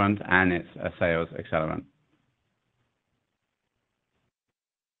accelerant and it's a sales accelerant.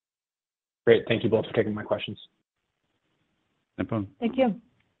 Great. Thank you both for taking my questions. No problem. Thank you.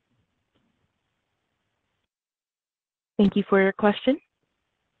 Thank you for your question.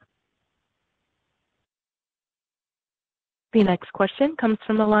 The next question comes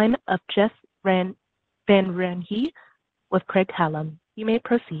from the line of Jeff Van Rhee with Craig-Hallum. You may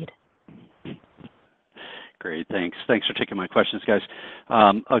proceed. Great, thanks. Thanks for taking my questions, guys.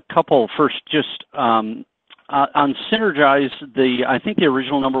 A couple first, just on Sinergise, I think the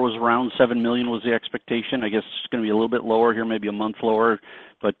original number was around $7 million was the expectation. I guess it's going to be a little bit lower here, maybe a month lower.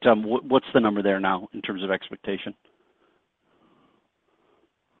 But what's the number there now in terms of expectation?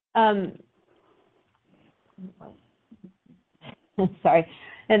 Sorry.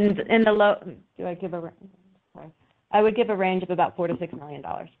 And in the low, I would give a range of about $4 to $6 million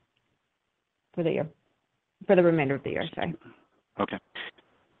for the year, for the remainder of the year, sorry. Okay.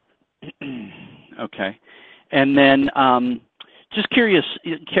 Okay. And then just curious,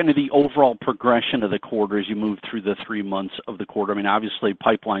 kind of the overall progression of the quarter as you move through the 3 months of the quarter. I mean, obviously,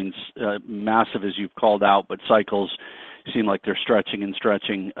 pipeline's massive, as you've called out, but cycles seem like they're stretching and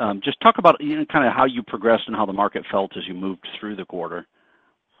stretching. Just talk about kind of how you progressed and how the market felt as you moved through the quarter.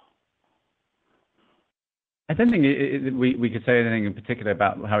 I don't think we could say anything in particular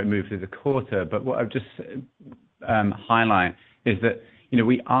about how it moved through the quarter, but what I've just highlight is that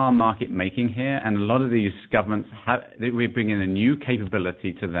we are market making here, and a lot of these governments we're bringing a new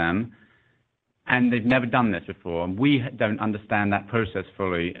capability to them, and they've never done this before. And we don't understand that process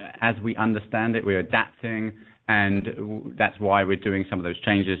fully. As we understand it, we're adapting, and that's why we're doing some of those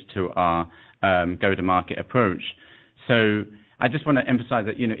changes to our go-to-market approach. So I just want to emphasize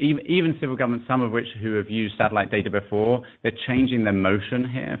that even civil governments, some of which who have used satellite data before, they're changing their motion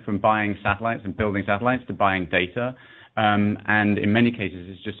here from buying satellites and building satellites to buying data. And in many cases,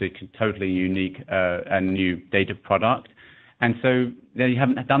 it's just a totally unique and new data product. And so they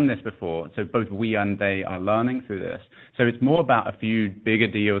haven't done this before. So both we and they are learning through this. So it's more about a few bigger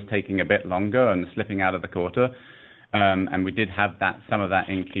deals taking a bit longer and slipping out of the quarter. And we did have some of that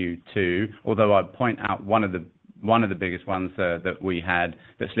in Q2, although I'd point out one of the biggest ones that we had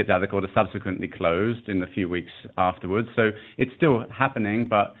that slipped out of the quarter subsequently closed in the few weeks afterwards. So it's still happening,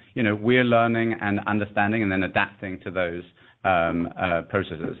 but we're learning and understanding and then adapting to those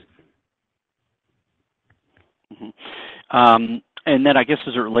processes. Mm-hmm. And then I guess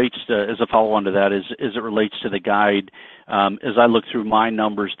as it relates to, as a follow-on to that, as it relates to the guide, as I look through my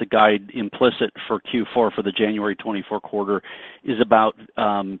numbers, the guide implicit for Q4 for the January 24 quarter is about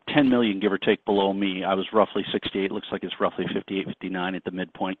 $10 million, give or take, below me. I was roughly 68. Looks like it's roughly 58, 59 at the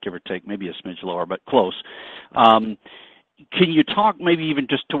midpoint, give or take, maybe a smidge lower, but close. Can you talk maybe even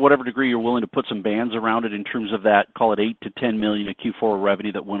just to whatever degree you're willing to put some bands around it in terms of that, call it 8 to 10 million of Q4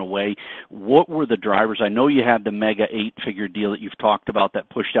 revenue that went away? What were the drivers? I know you had the mega 8-figure deal that you've talked about that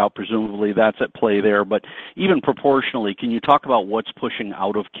pushed out. Presumably that's at play there. But even proportionally, can you talk about what's pushing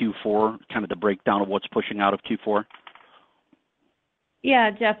out of Q4, kind of the breakdown of what's pushing out of Q4? Yeah,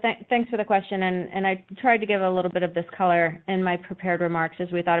 Jeff, thanks for the question. And I tried to give a little bit of this color in my prepared remarks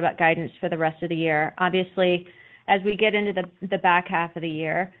as we thought about guidance for the rest of the year. Obviously, as we get into the back half of the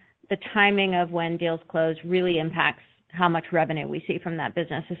year, the timing of when deals close really impacts how much revenue we see from that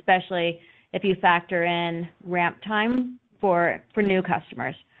business, especially if you factor in ramp time for new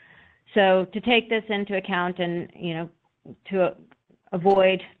customers. So to take this into account and, to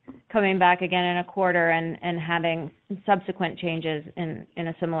avoid coming back again in a quarter and having subsequent changes in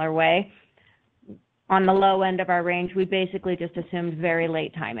a similar way, on the low end of our range, we basically just assumed very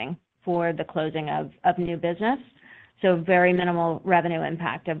late timing for the closing of new business. So very minimal revenue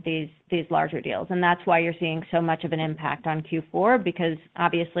impact of these larger deals. And that's why you're seeing so much of an impact on Q4, because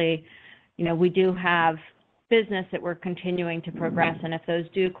obviously, we do have business that we're continuing to progress. And if those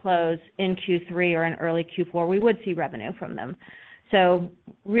do close in Q3 or in early Q4, we would see revenue from them. So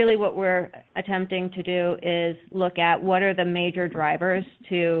really what we're attempting to do is look at what are the major drivers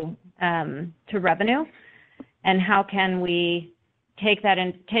to revenue, and how can we take that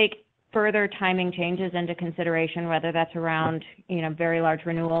and take further timing changes into consideration, whether that's around very large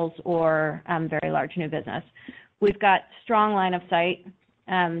renewals or very large new business. We've got strong line of sight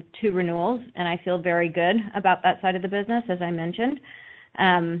to renewals, and I feel very good about that side of the business, as I mentioned.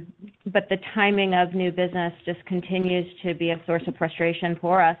 But the timing of new business just continues to be a source of frustration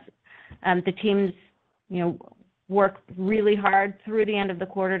for us. The teams, work really hard through the end of the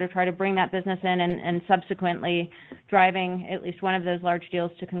quarter to try to bring that business in and subsequently driving at least one of those large deals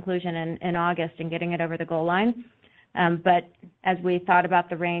to conclusion in August and getting it over the goal line. But as we thought about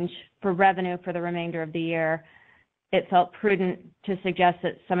the range for revenue for the remainder of the year, it felt prudent to suggest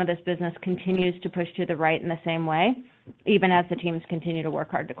that some of this business continues to push to the right in the same way, even as the teams continue to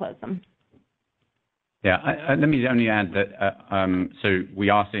work hard to close them. Yeah, let me only add that, so we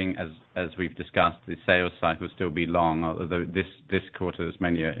are seeing, as we've discussed, the sales cycle still be long, although this quarter there's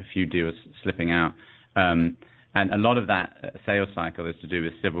mainly a few deals slipping out. And a lot of that sales cycle is to do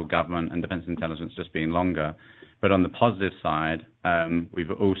with civil government and defense intelligence just being longer. But on the positive side,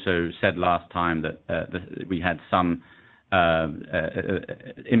 we've also said last time that we had some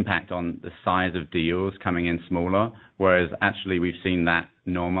impact on the size of deals coming in smaller, whereas actually we've seen that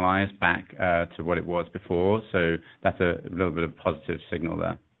normalize back to what it was before. So that's a little bit of positive signal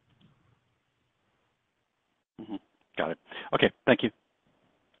there. Mm-hmm. Got it. Okay, thank you.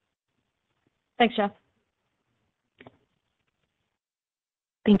 Thanks, Jeff.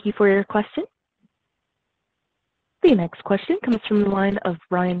 Thank you for your question. The next question comes from the line of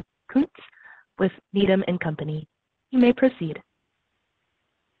Ryan Koontz with Needham & Company. You may proceed.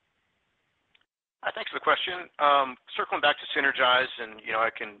 Thanks for the question. Circling back to Synergize, and I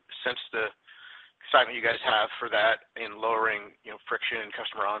can sense the excitement you guys have for that in lowering friction and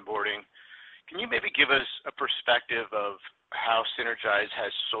customer onboarding. Can you maybe give us a perspective of how Synergize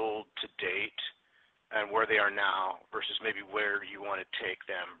has sold to date and where they are now versus maybe where you want to take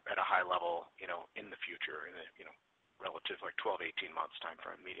them at a high level, in the future, in a relative like 12, 18 months time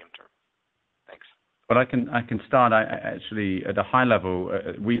frame, medium term? Thanks. Well, I can start. I actually, at a high level,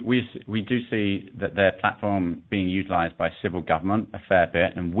 we do see that their platform being utilized by civil government a fair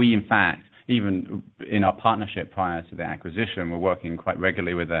bit, and we, in fact, even in our partnership prior to the acquisition, we're working quite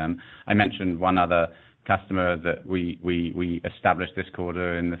regularly with them. I mentioned one other customer that we established this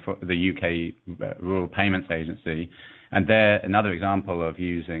quarter in the UK Rural Payments Agency, and they're another example of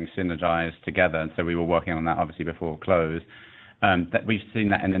using Synergize together. And so we were working on that obviously before close. That we've seen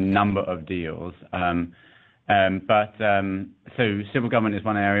that in a number of deals. So civil government is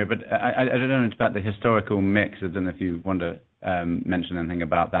one area, but I don't know about the historical mix. I don't know if you want to mention anything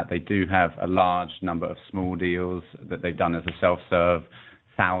about that. They do have a large number of small deals that they've done as a self-serve,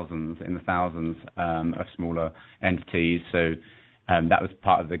 in the thousands of smaller entities. So that was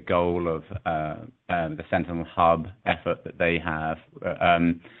part of the goal of the Sentinel Hub effort that they have.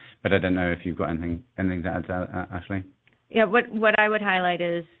 But I don't know if you've got anything to add to that, Ashley? Yeah, what I would highlight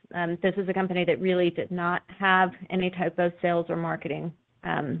is this is a company that really did not have any type of sales or marketing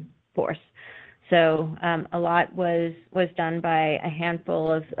force. So a lot was done by a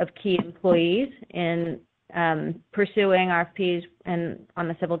handful of key employees in pursuing RFPs and on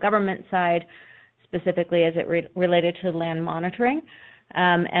the civil government side, specifically as it related to land monitoring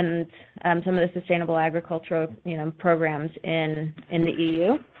and some of the sustainable agricultural programs in the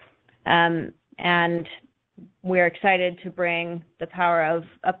EU. And we're excited to bring the power of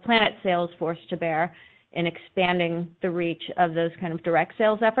a Planet sales force to bear in expanding the reach of those kind of direct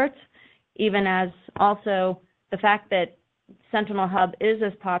sales efforts, even as also the fact that Sentinel Hub is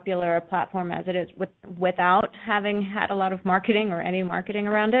as popular a platform as it is without having had a lot of marketing or any marketing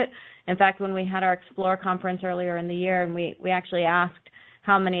around it. In fact, when we had our Explore conference earlier in the year, and we actually asked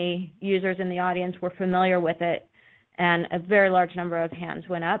how many users in the audience were familiar with it, and a very large number of hands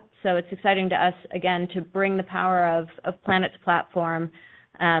went up. So it's exciting to us, again, to bring the power of Planet's platform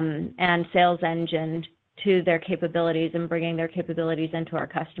and sales engine to their capabilities, and bringing their capabilities into our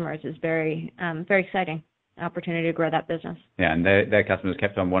customers is very, very exciting opportunity to grow that business. Yeah, and their customers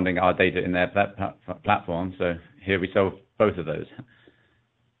kept on wanting our data in their platform, so here we sell both of those.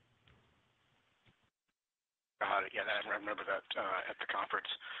 Got it. Yeah, I remember that at the conference.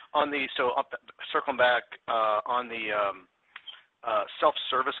 Circling back on the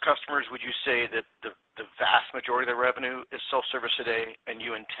self-service customers, would you say that the vast majority of the revenue is self-service today, and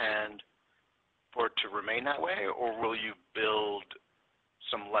you intend for it to remain that way, or will you build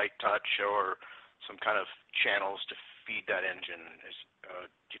some light touch or some kind of channels to feed that engine?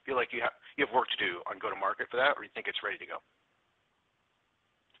 Do you feel like you have work to do on go-to-market for that, or you think it's ready to go?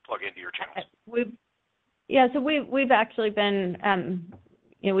 Plug into your channels. So we've actually been,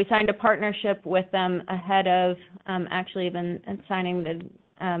 we signed a partnership with them ahead of actually even signing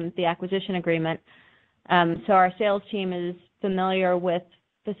the acquisition agreement. So our sales team is familiar with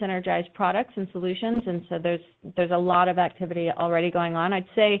the Synergize products and solutions, and so there's a lot of activity already going on. I'd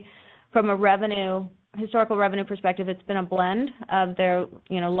say from a historical revenue perspective, it's been a blend of their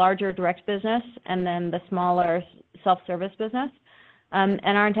larger direct business and then the smaller self-service business. And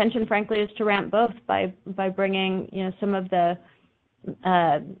our intention, frankly, is to ramp both by bringing some of the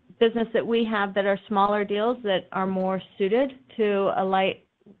business that we have that are smaller deals that are more suited to a light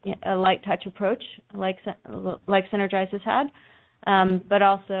touch approach, like Synergize has had, but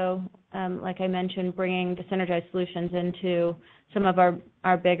also, like I mentioned, bringing the Synergize solutions into some of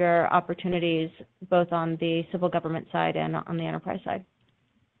our bigger opportunities, both on the civil government side and on the enterprise side.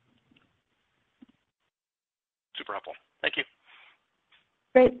 Super helpful. Thank you.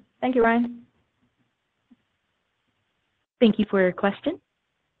 Great. Thank you, Ryan. Thank you for your question.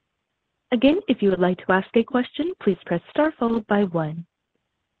 Again, if you would like to ask a question, please press star followed by 1.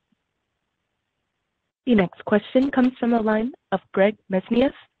 The next question comes from the line of Greg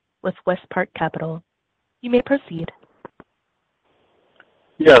Mesniaeff with WestPark Capital. You may proceed.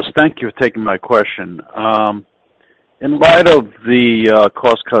 Yes, thank you for taking my question. In light of the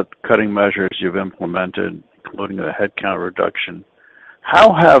cost-cutting measures you've implemented, including a headcount reduction,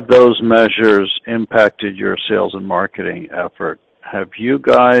 how have those measures impacted your sales and marketing effort? Have you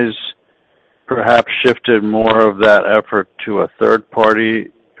guys perhaps shifted more of that effort to a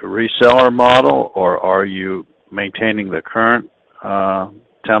third-party reseller model, or are you maintaining the current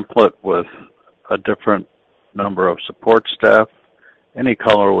template with a different number of support staff? Any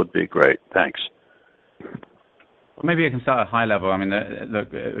color would be great. Thanks. Well, maybe I can start at high level. I mean,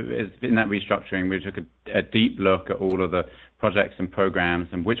 look, in that restructuring, we took a deep look at all of the projects and programs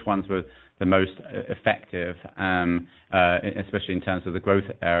and which ones were the most effective, especially in terms of the growth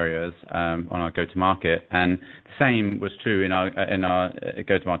areas on our go-to-market. And the same was true in our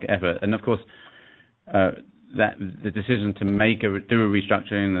go-to-market effort. And of course, that the decision to do a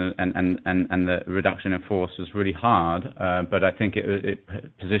restructuring and the reduction in force was really hard, but I think it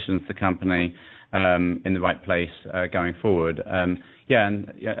positions the company in the right place going forward. On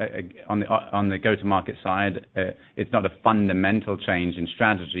the go-to-market side, it's not a fundamental change in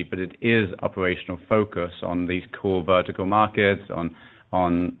strategy, but it is operational focus on these core vertical markets, on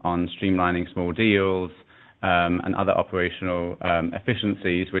streamlining small deals, and other operational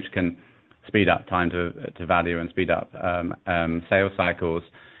efficiencies, which can speed up time to value and speed up sales cycles.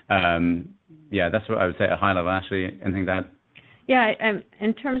 That's what I would say at a high level. Ashley, anything to add? Yeah,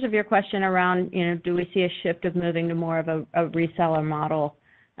 in terms of your question around, do we see a shift of moving to more of a reseller model?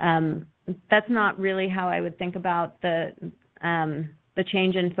 That's not really how I would think about the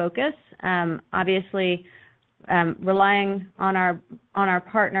change in focus. Obviously, relying on our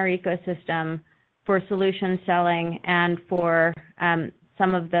partner ecosystem for solution selling and for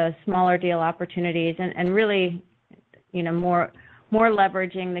some of the smaller deal opportunities, and really, more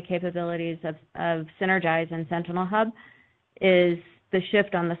leveraging the capabilities of Synergize and Sentinel Hub is the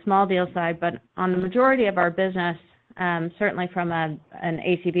shift on the small deal side. But on the majority of our business, certainly from an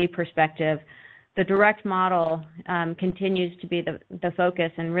ACV perspective, the direct model continues to be the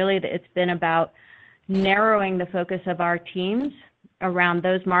focus, and really it's been about narrowing the focus of our teams around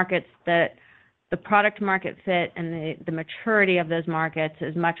those markets that the product market fit and the maturity of those markets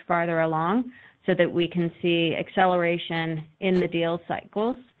is much farther along, so that we can see acceleration in the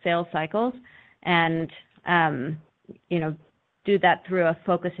sales cycles, and do that through a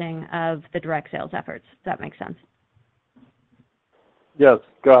focusing of the direct sales efforts. Does that make sense? Yes,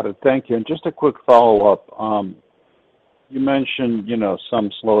 got it. Thank you. And just a quick follow-up. You mentioned, some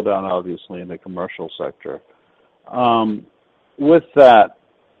slowdown, obviously, in the commercial sector. With that,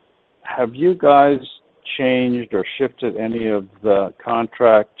 have you guys changed or shifted any of the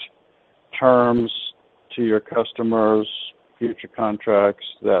contract terms to your customers, future contracts,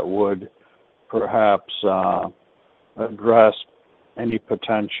 that would perhaps address any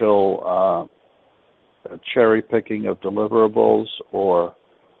potential cherry picking of deliverables, or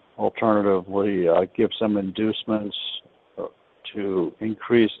alternatively give some inducements to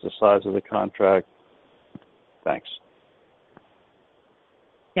increase the size of the contract? Thanks.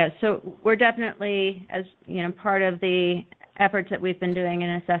 Yeah, so we're definitely, as part of the efforts that we've been doing in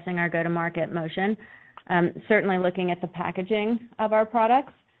assessing our go-to-market motion, certainly looking at the packaging of our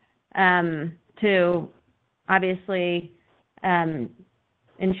products to obviously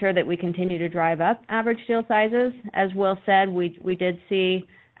ensure that we continue to drive up average deal sizes. As Will said, we did see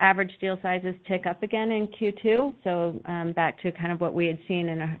average deal sizes tick up again in Q2, so back to kind of what we had seen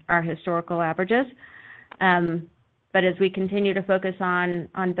in our historical averages. But as we continue to focus on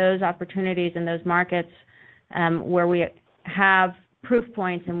those opportunities in those markets where we have proof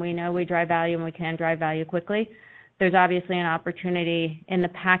points and we know we drive value and we can drive value quickly, there's obviously an opportunity in the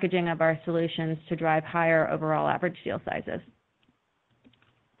packaging of our solutions to drive higher overall average deal sizes.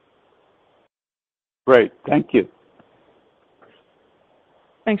 Great. Thank you.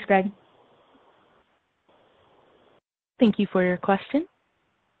 Thanks, Greg. Thank you for your question.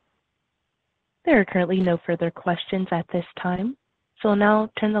 There are currently no further questions at this time, so I'll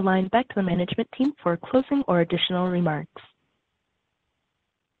now turn the line back to the management team for closing or additional remarks.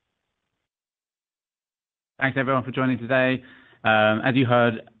 Thanks, everyone, for joining today. As you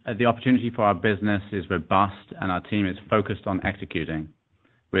heard, the opportunity for our business is robust, and our team is focused on executing.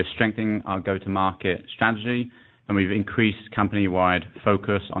 We're strengthening our go-to-market strategy, and we've increased company-wide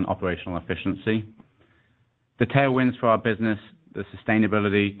focus on operational efficiency. The tailwinds for our business, the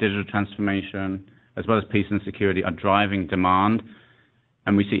sustainability, digital transformation, as well as peace and security, are driving demand,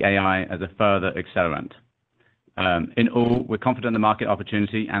 and we see AI as a further accelerant. In all, we're confident in the market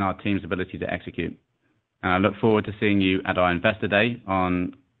opportunity and our team's ability to execute. And I look forward to seeing you at our Investor Day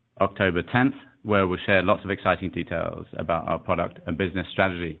on October 10th, where we'll share lots of exciting details about our product and business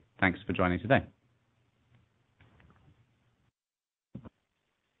strategy. Thanks for joining today.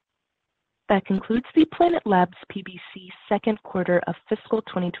 That concludes the Planet Labs PBC second quarter of fiscal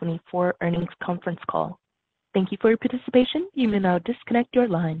 2024 earnings conference call. Thank you for your participation. You may now disconnect your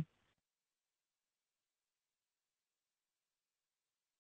line.